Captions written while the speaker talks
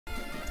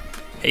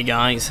Hey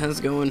guys, how's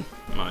it going?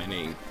 My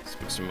name is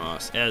Mr.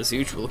 Moss. As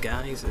usual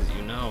guys, as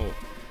you know,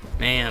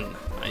 man,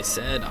 I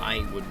said I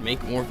would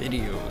make more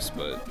videos,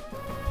 but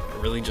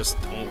I really just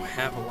don't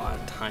have a lot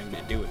of time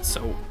to do it,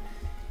 so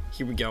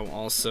here we go.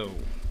 Also,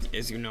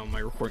 as you know, my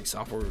recording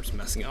software was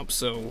messing up,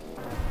 so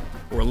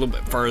we're a little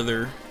bit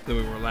farther than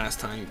we were last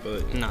time,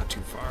 but not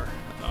too far.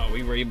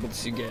 We were able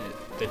to get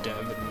the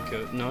Devin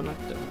Good, no, not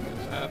Devin Good,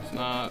 that's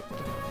not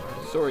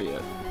the story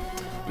yet.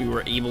 We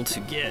were able to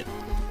get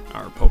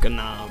our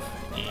Pokinav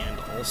and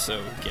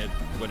also get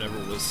whatever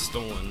was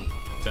stolen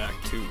back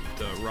to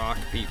the rock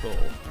people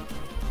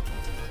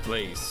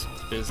place,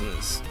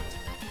 business,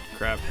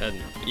 crab head,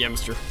 yeah,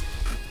 Mr.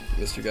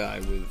 Guy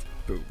with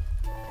poop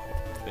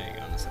thing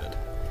on his head.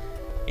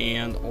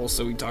 And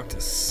also we talked to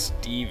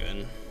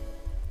Steven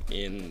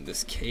in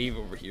this cave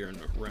over here in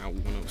Route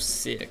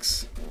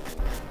 106.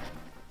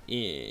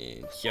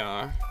 And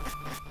yeah,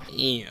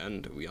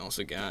 and we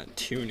also got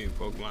 2 new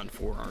Pokemon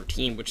for our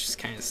team, which just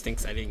kind of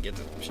stinks I didn't get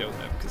to show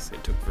that because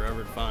it took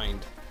forever to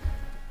find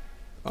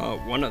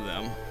one of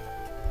them.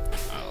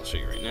 I'll show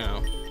you right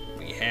now.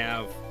 We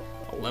have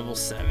a level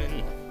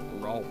 7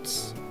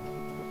 Ralts,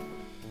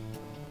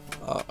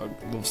 a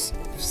level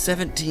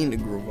 17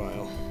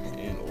 Grovyle,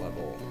 and a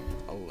level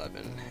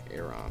 11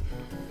 Aeron.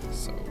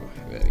 So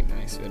very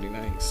nice, very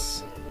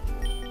nice.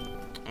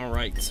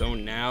 Alright, so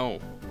now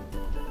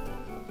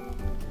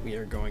we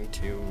are going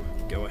to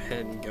go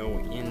ahead and go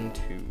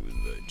into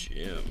the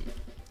gym.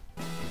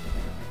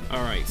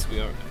 Alright, so we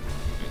are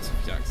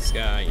talk to this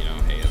guy, you know,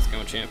 hey, how's it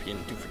going,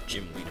 champion? Do for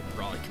gym leader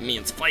Brawly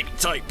commands fighting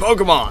type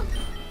Pokemon.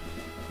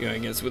 Going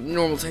against with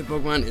normal type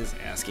Pokemon is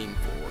asking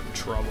for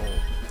trouble.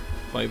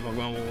 Fighting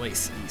Pokemon will lay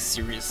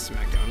serious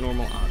smackdown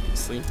normal,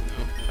 obviously. No,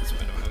 that's why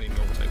I don't have any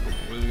normal type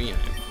Pokemon with me. I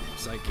have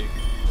Psychic,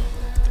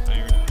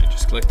 Iron. I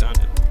just clicked on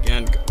it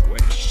again. Go away,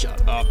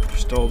 shut up, you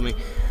just told me.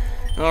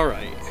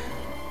 Alright.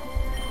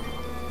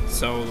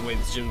 So the way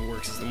this gym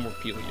works is the more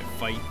people you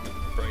fight, the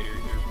brighter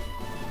your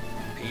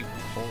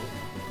paper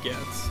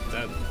gets.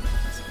 That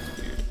sounds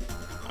weird.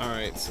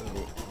 Alright, so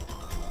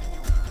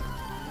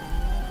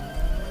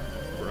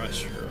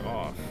brush her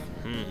off.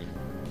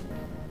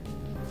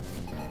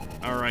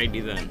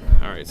 Alrighty then.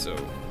 Alright, so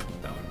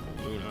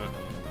Luna.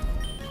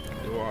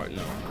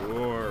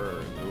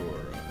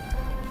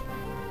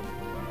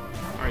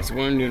 Alright, so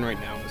what I'm doing right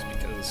now is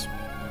because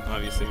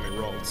obviously my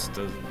Ralts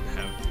doesn't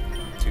have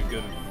too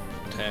good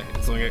attack.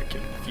 It's like a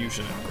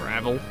confusion and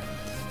gravel.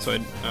 So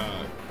I'd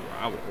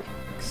growl,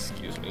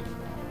 excuse me.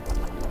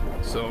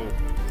 So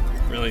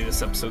really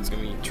this episode's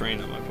gonna be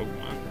training my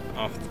Pokemon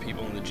off of the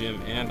people in the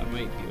gym, and I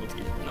might be able to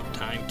get enough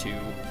time to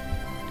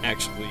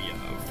actually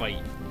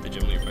fight the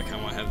gym leader, but I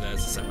kinda wanna have that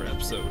as a separate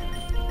episode.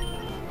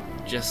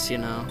 Just, you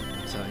know,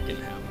 so I can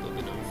have a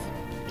little bit of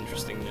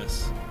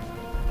interestingness.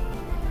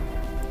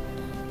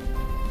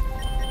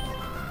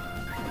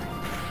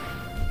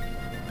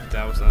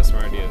 That was not a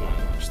smart idea.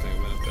 I'm just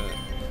thinking about that.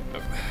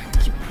 Oh.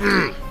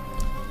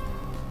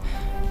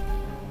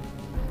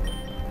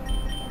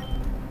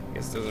 I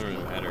guess it doesn't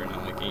really matter,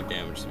 not like any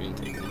damage is being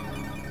taken.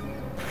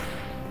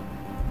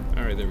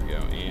 Alright, there we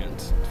go. And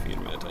defeat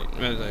Meditite.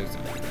 Meditite's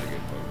not a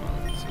good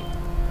Pokemon. Let's see.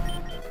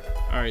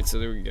 Alright, so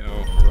there we go.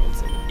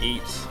 Ralts level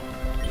 8.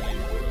 And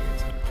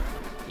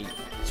 8,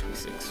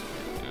 26.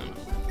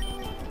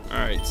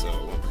 Alright, so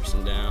 1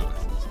 person down. I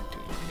think it's 2 more to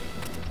go.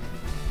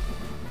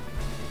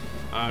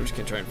 I'm just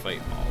gonna try and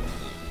fight all of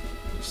them,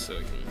 just so I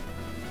can.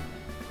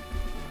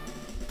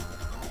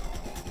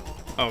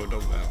 Oh,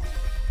 don't bow.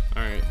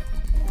 Alright,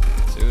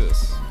 let's do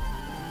this. I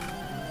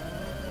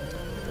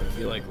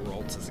feel like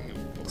Ralts isn't gonna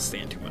be able to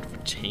stand too much of a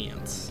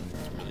chance. It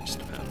really just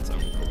depends on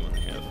what Pokemon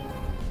they have.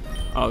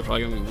 Oh, they're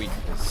probably gonna be weak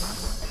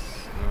because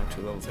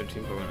 2 level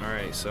 13 Pokemon.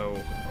 Alright,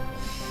 so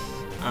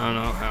I don't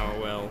know how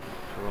well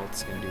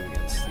Ralts can do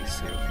against these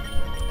two.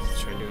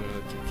 Let's try doing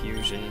another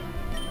confusion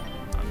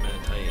on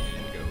Meditite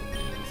and go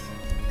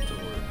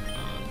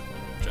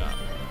job.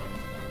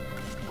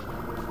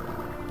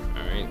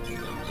 Alright,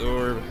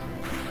 absorb.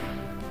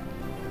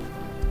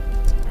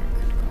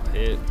 Critical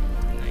hit.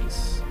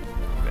 Nice.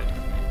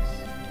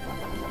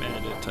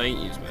 Meditite,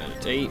 use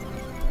Meditate.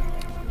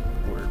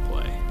 Word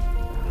play.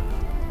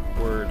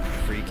 Word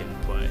freaking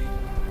play.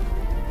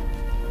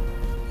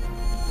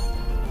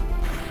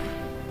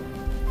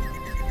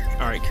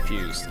 Alright,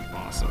 confused.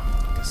 Awesome.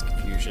 Because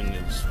confusion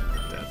is,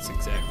 that's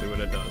exactly what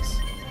it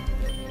does.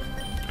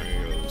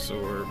 Alright, go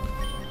absorb.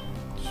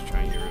 Just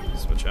try and get rid of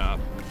this Machop.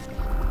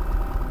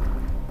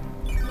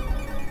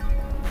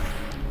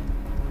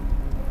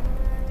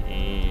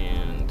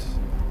 And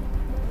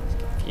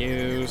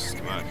confused.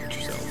 Come on, hit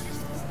yourself.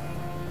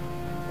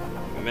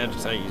 Imagine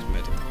how you use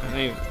Medic. I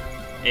think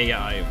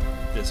AI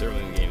this early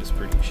in the game is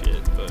pretty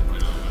shit, but you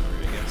know, whatever,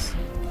 I guess.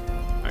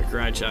 Alright,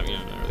 Karate Chop, you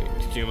know, not really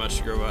too much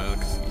to grow out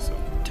because he's a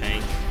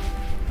tank.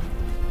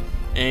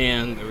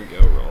 And there we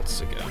go,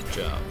 Ralts, good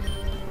job.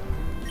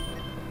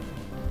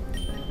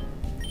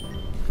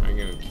 I'm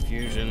going to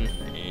confusion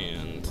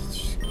and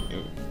just go,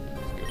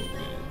 let's go with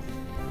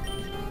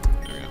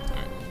there we go,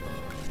 alright.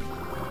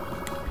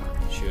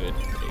 Should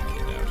take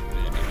it out of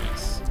it,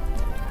 nice.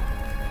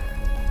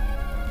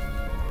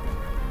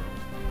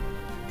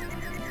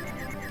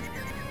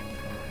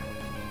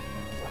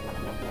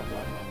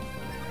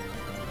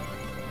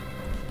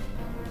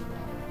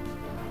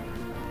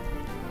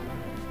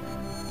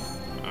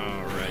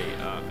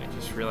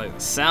 just realized the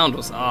sound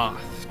was off.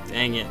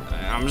 Dang it.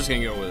 I'm just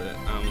gonna go with it.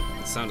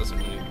 The sound doesn't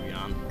really need to be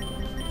on.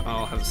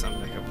 I'll have the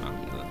sound back up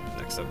on the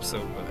next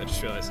episode, but I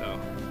just realized how,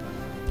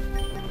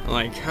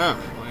 like, why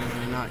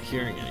am I not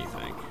hearing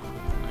anything?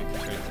 I can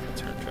try to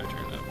turn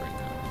it up right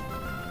now.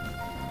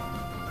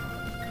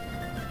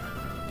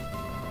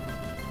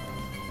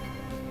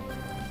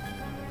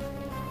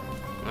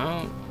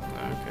 Oh,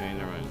 okay,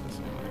 never mind. That's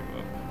not my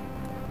vote.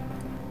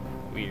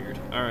 Weird.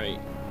 Alright.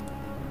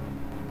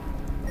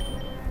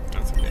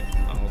 That's okay.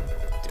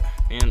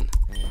 Man,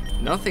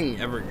 nothing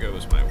ever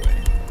goes my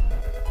way.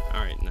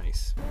 Alright,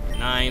 nice.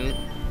 9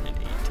 and 18.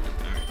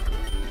 Alright.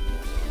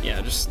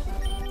 Yeah, this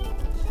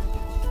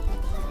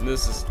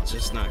is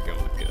just not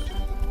going good.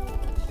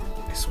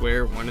 I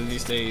swear, one of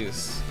these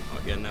days,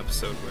 I'll get an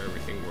episode where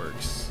everything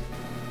works.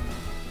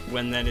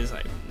 When that is, I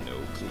have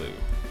no clue.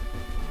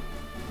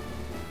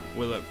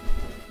 Will it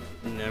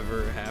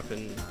never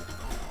happen?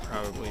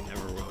 Probably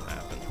never will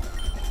happen.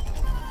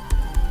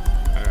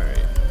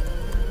 Alright.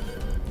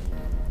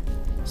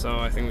 So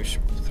I think we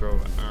should throw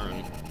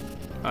Aaron.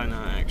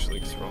 Not actually,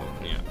 because we're all,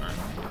 yeah, Aaron.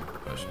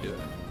 I should do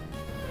that.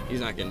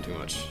 He's not getting too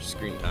much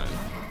screen time.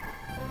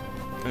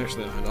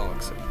 Actually, not at all,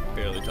 because I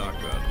barely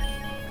talked about it.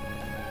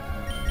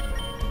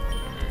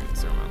 Alright,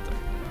 let's throw him out there.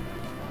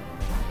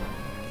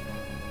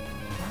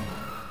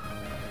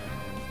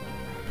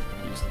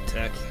 Use the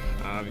tech.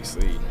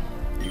 Obviously,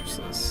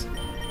 useless.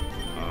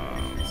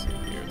 Let's see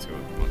here. Let's go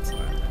with one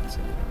side. Let's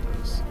see what that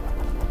does.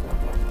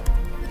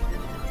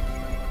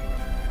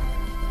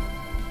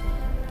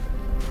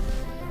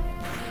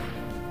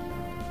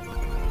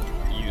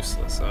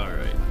 Useless.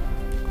 Alright.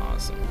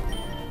 Awesome.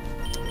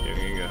 Here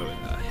we go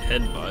with a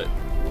headbutt.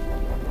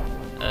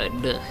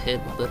 The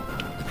headbutt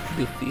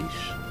the fish.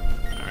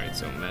 Alright,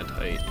 so med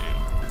height,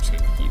 and we're just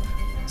gonna keep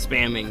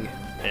spamming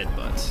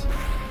headbutts.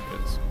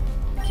 Because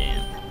we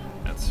can.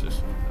 That's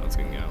just how it's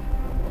gonna go.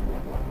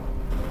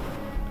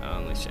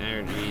 Unleash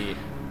energy.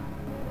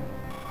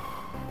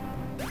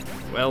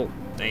 Well,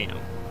 damn.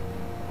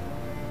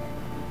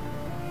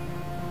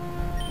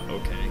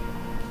 Okay.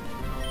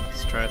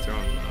 Let's try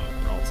throwing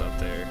Ralts up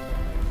there.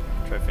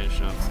 Try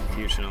finishing off the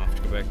fusion off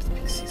to go back to the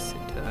PC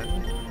tab.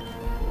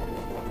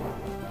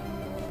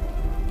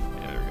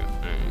 Yeah, there we go.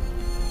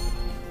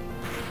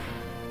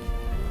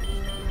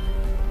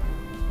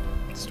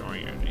 Alright.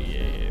 Storing energy,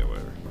 yeah,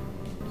 whatever.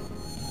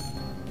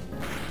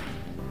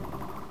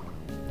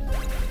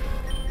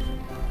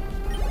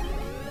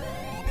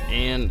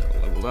 And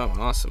leveled up,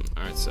 awesome.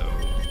 Alright, so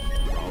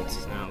Ralts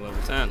is now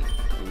level 10.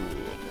 Cool.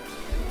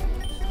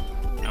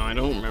 Now I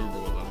don't remember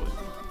what level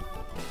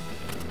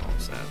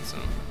Ralts at, so.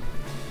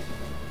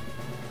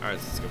 Alright,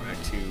 let's go back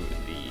to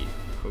the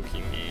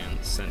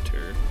Pokemon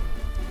Center.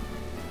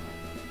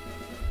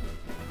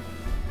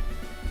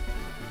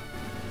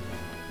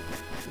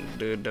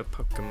 Do the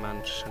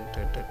Pokemon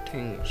Center the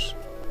things.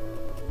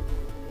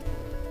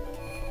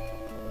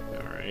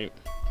 Alright.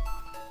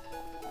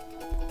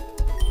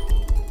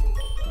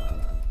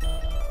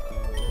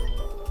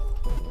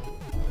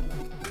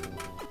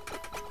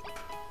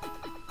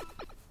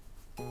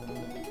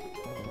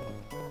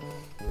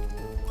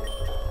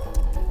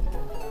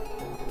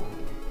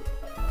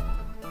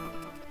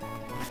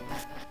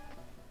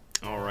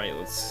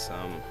 Let's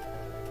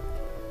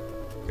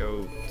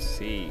go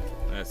see.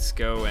 Let's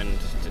go and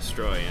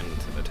destroy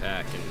and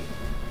attack, and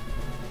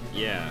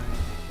yeah,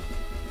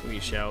 we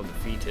shall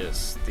defeat the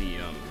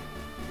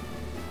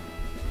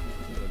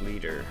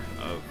leader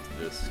of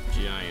this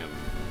giant.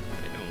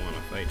 I don't want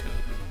to fight him.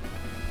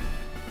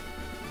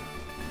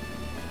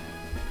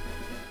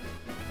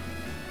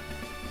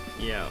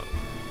 Yeah,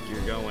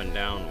 you're going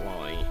down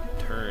while I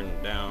turn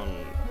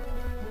down,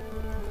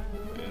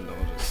 and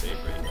I'll just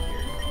save right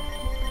here.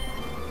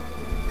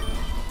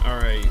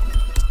 Alright.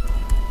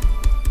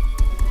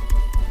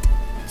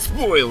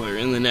 Spoiler!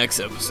 In the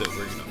next episode,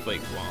 we're gonna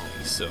fight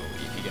Wally. So,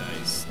 if you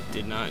guys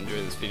did not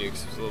enjoy this video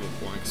because it was a little bit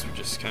boring, because we're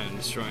just kind of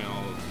destroying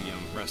all of the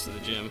rest of the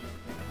gym,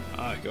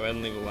 go ahead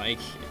and leave a like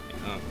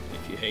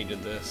if you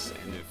hated this,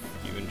 and if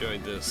you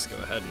enjoyed this, go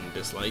ahead and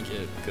dislike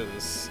it,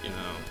 because, you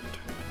know,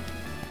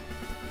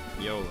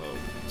 YOLO,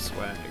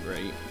 swag,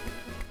 right?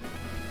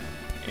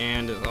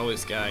 And as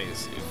always,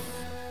 guys, if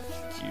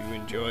you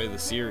enjoy the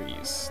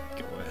series,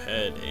 go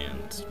ahead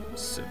and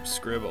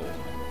subscribble.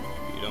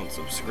 If you don't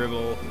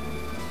subscribble,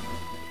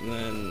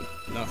 then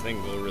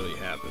nothing will really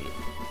happen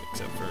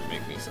except for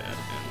make me sad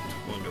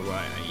and wonder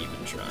why I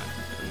even try.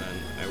 And then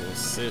I will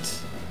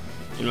sit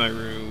in my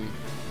room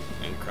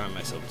and cry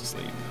myself to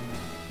sleep,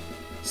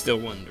 still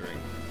wondering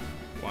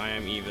why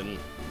I'm even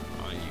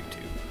on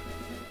YouTube.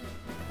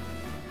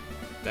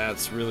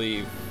 That's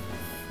really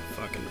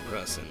fucking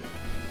depressing.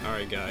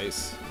 Alright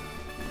guys,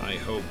 I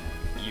hope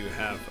you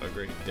have a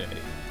great day.